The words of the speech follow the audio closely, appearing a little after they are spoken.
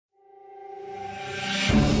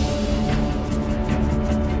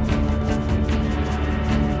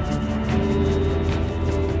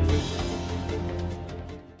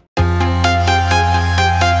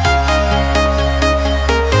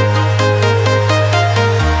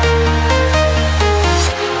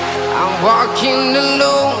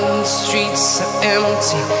are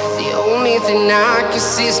empty. The only thing I can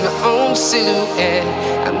see is my own silhouette.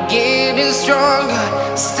 I'm getting stronger,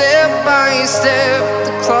 step by step.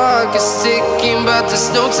 The clock is ticking, but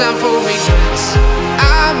there's no time for regrets.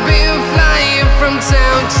 I've been flying from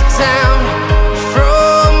town to town,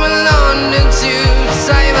 from London to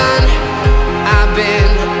Taiwan. I've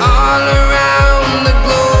been all around the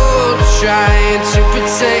globe, trying to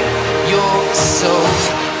protect your soul.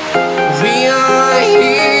 We are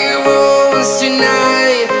heroes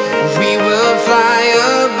tonight. We will fly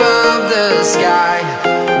above the sky.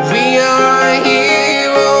 We are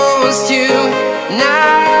heroes tonight.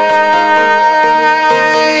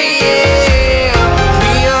 Yeah.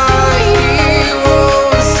 We are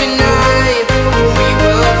heroes tonight. We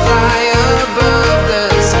will fly above the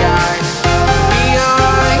sky. We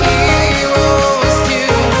are heroes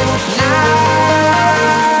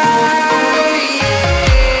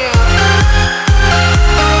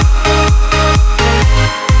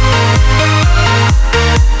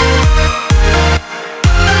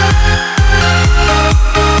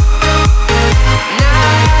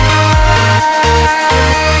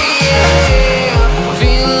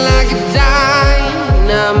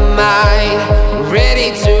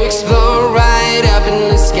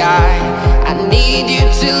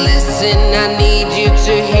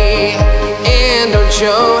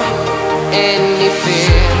show any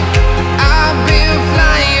fear. I've been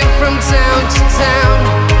flying from town to town,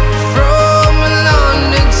 from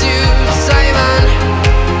London to Taiwan.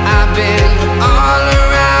 I've been all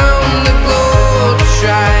around the globe,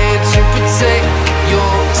 trying to protect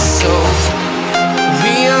your soul.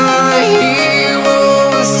 We are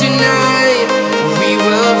heroes tonight. We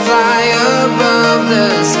will fly above the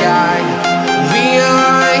sky. We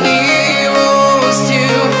are heroes tonight.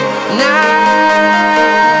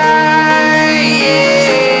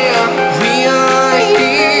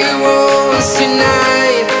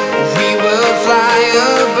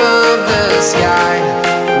 Sky.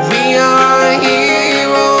 We are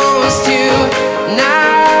heroes tonight.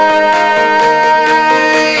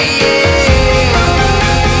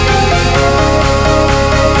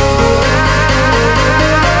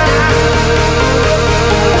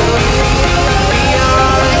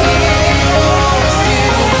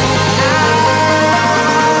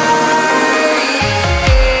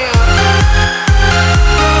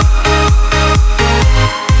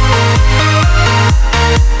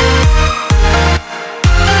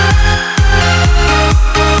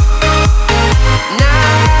 We are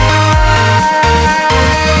heroes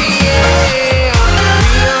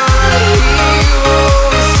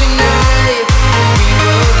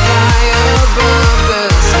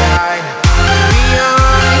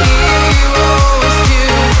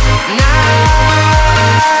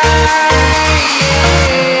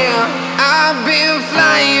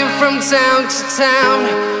town to town,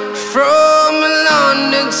 from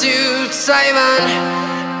London to Taiwan.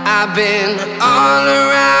 I've been all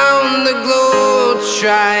around the globe,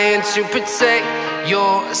 trying to protect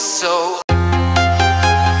your soul.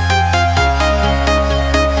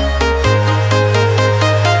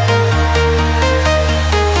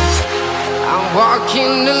 I'm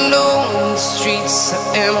walking alone, the streets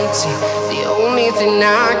are empty. The only thing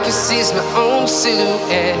I can see is my own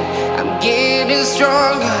silhouette. I'm getting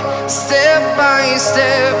stronger, step by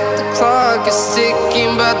step. The clock is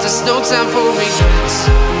ticking, but there's no time for regrets.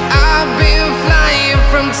 I've been flying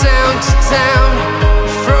from town to town,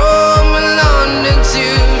 from London to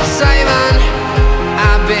Taiwan.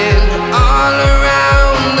 I've been all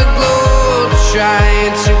around the globe,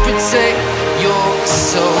 trying to protect your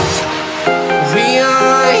soul. We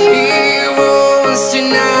are heroes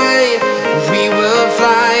tonight. We will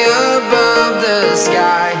fly above the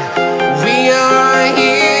sky. We are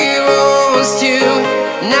heroes tonight.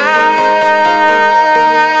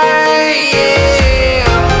 Yeah.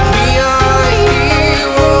 We are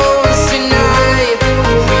heroes tonight.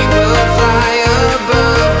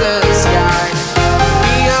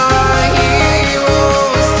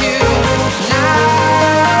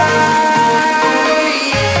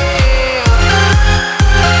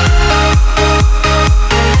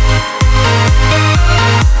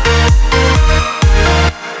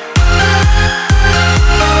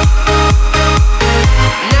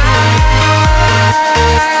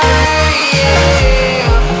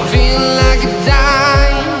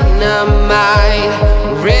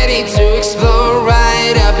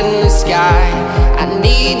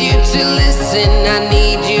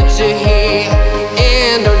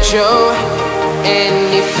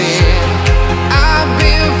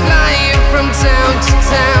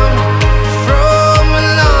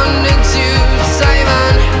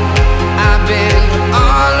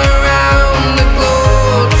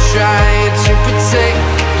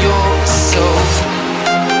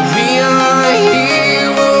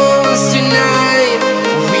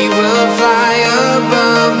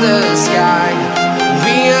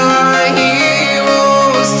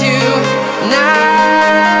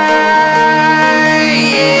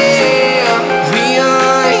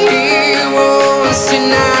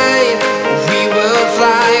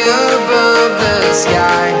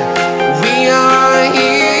 sky. We are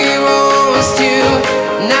heroes tonight.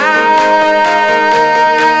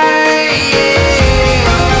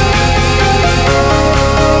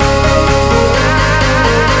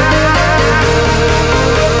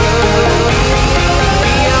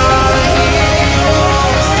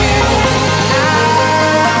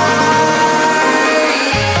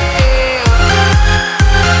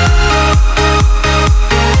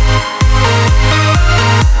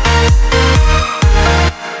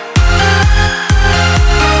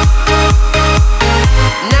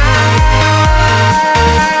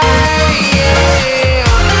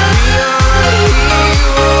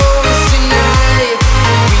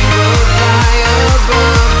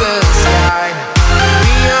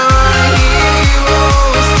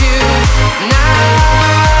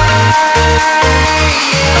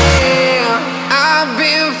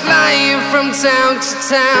 Town to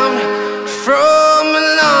town, from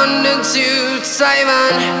London to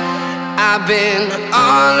Taiwan, I've been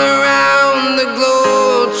all around the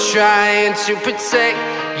globe trying to protect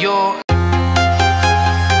your.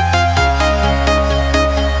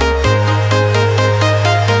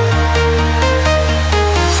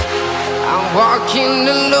 I'm walking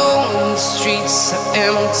alone, the streets are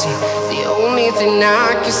empty. The only thing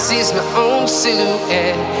I can see is my own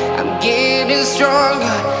silhouette. I'm getting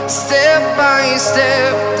stronger, step by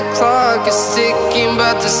step. The clock is ticking,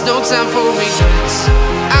 but there's no time for regrets.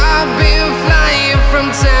 I've been flying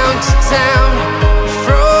from town to town,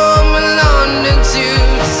 from London to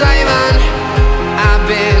Taiwan. I've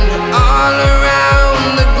been all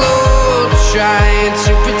around the globe trying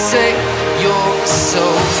to protect your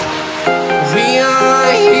soul. We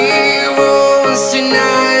are heroes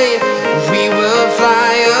tonight. We will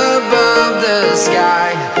fly above the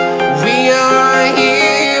sky. We are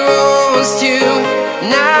heroes tonight.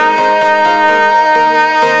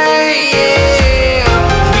 Yeah.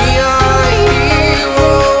 We are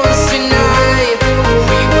heroes tonight.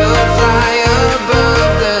 We will fly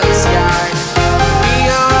above the sky. We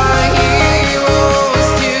are heroes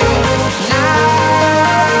tonight.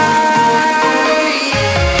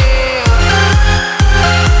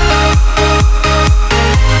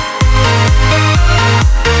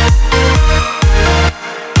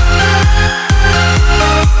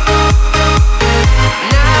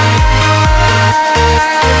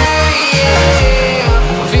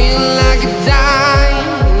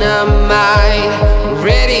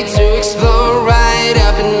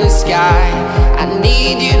 I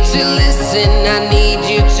need you to listen, I need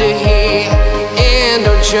you to hear, and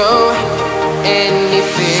don't show any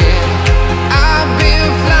fear. I've been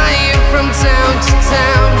flying from town to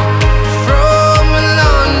town, from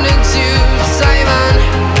London to Taiwan.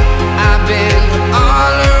 I've been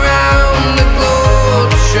all around the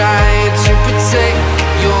globe trying to protect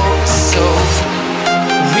your soul.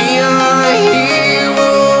 We are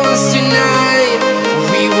heroes tonight.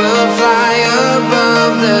 We will fly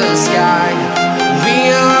above the sky. We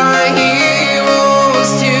are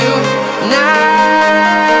heroes tonight.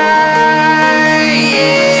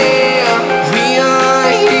 Yeah. We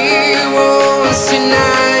are heroes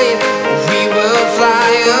tonight. We will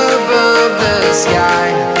fly above the sky.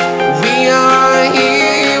 We are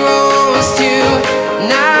heroes tonight.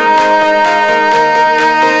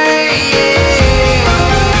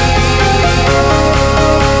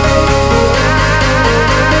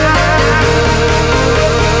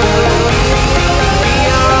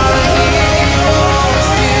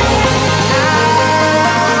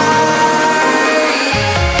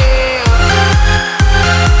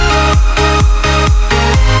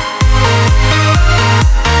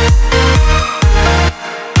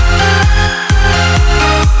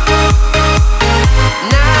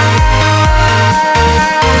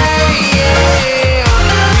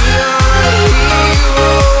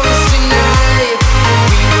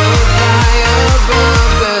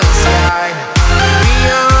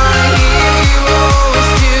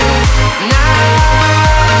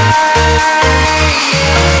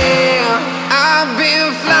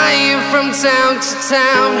 Town to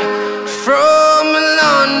town, from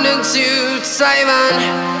London to Taiwan.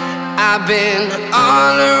 I've been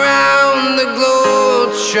all around the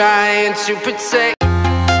globe trying to protect.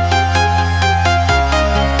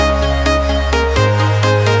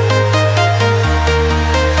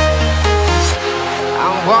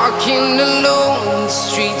 I'm walking alone, the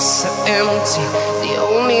streets are empty. The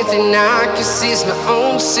only thing I can see is my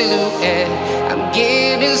own silhouette. I'm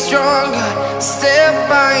getting stronger, step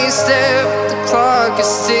by step. The clock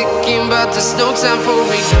is ticking, but there's no time for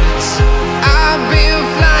regrets. I've been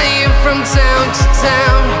flying from town to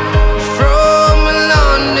town, from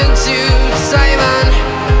London to Taiwan.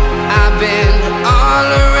 I've been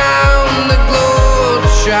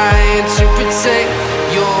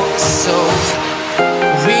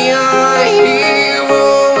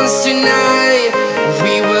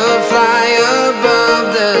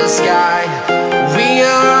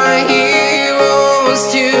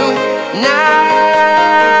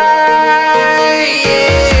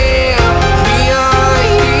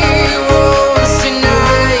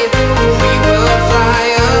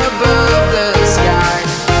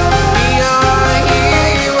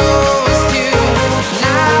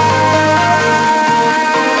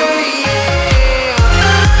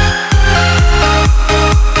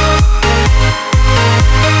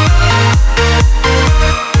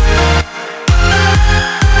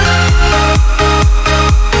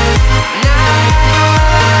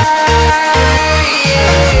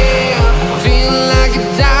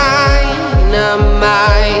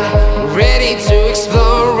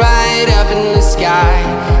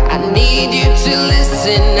to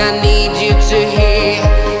listen, I need you to hear,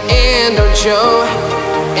 and don't show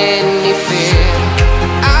any fear.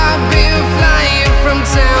 I've been flying from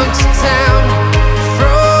town to town,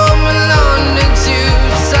 from London to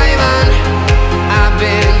Taiwan. I've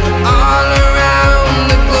been all around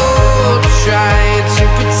the globe trying to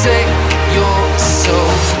protect your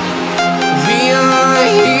soul. We are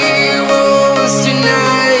heroes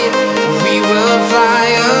tonight, we will fly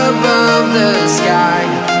above the sky.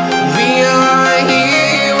 We are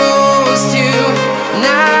heroes tonight,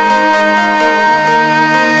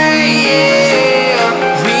 yeah.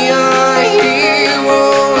 We are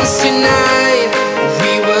heroes tonight,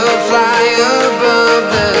 we will fly above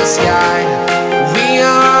the sky. We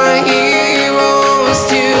are heroes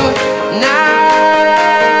tonight,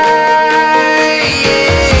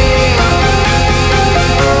 yeah.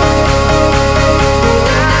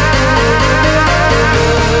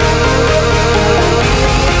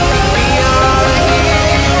 We are heroes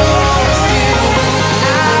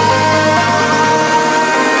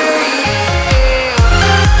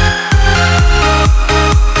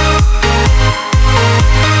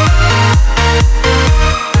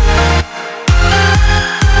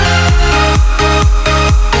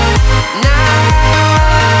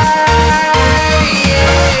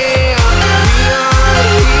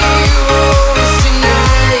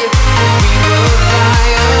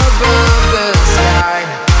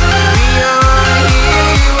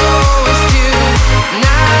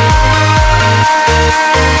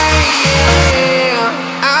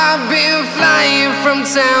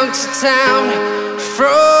town to town,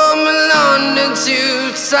 from London to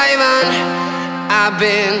Taiwan. I've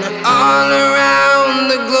been all around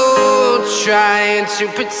the globe trying to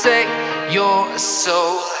protect your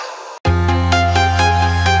soul.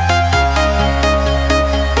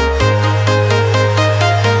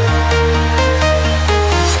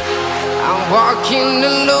 I'm walking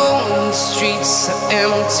alone, the streets are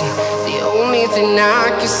empty. The only thing I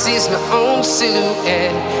can see is my own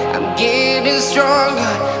silhouette. I'm getting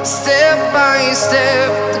stronger, step by step.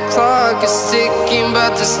 The clock is ticking,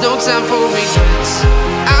 but there's no time for regrets.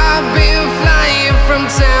 I've been flying from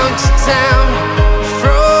town to town,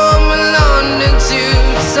 from London to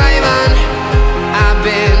Taiwan. I've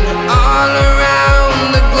been all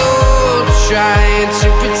around the globe trying to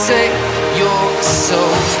protect your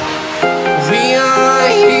soul. We are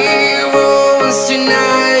heroes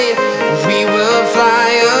tonight, we will fly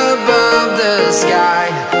above the sky.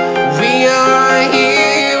 We are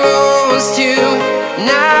heroes tonight,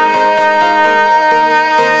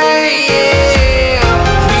 yeah.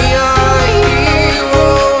 We are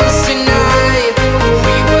heroes tonight,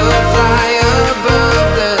 we will fly above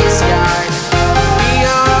the sky. We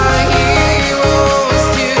are heroes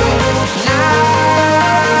tonight,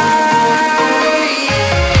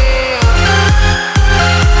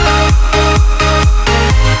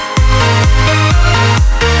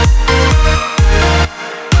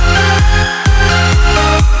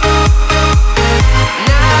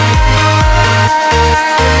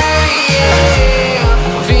 yeah.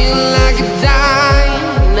 Feeling like a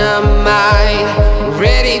dynamite,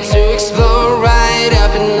 ready to explode right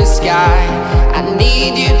up in the sky. I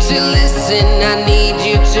need you to listen, I need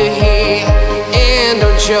you to hear, and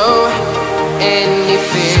don't show any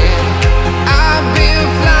fear. I've been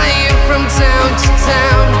flying from town to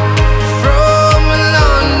town, from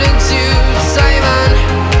London to Taiwan.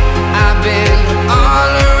 I've been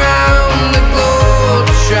all around the globe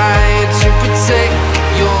trying to protect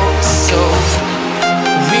your soul.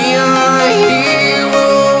 We are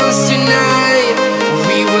heroes tonight,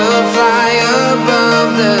 we will fly above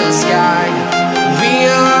the sky. We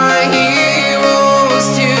are heroes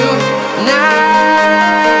tonight,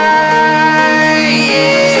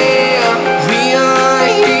 yeah. We are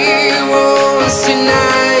heroes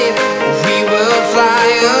tonight.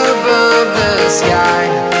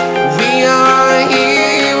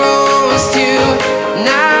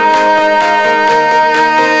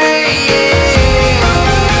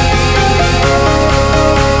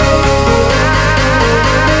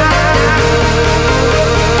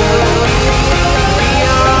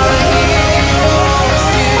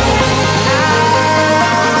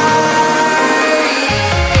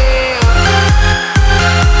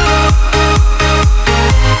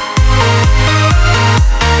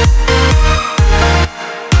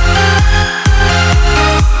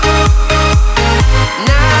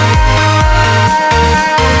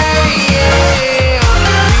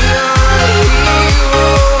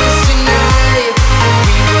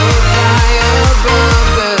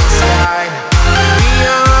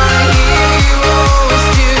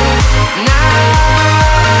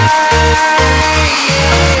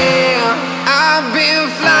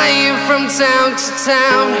 town to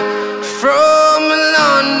town, from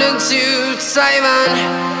London to Taiwan.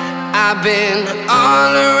 I've been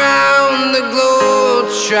all around the globe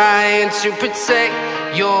trying to protect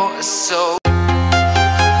your soul.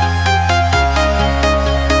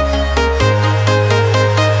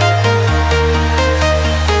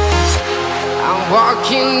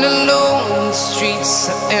 Walking alone, the streets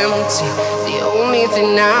are empty. The only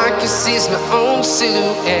thing I can see is my own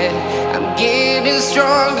silhouette. I'm getting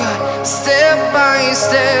stronger, step by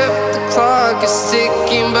step. The clock is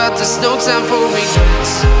ticking, but there's no time for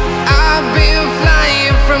regrets. I've been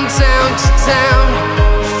flying from town to town,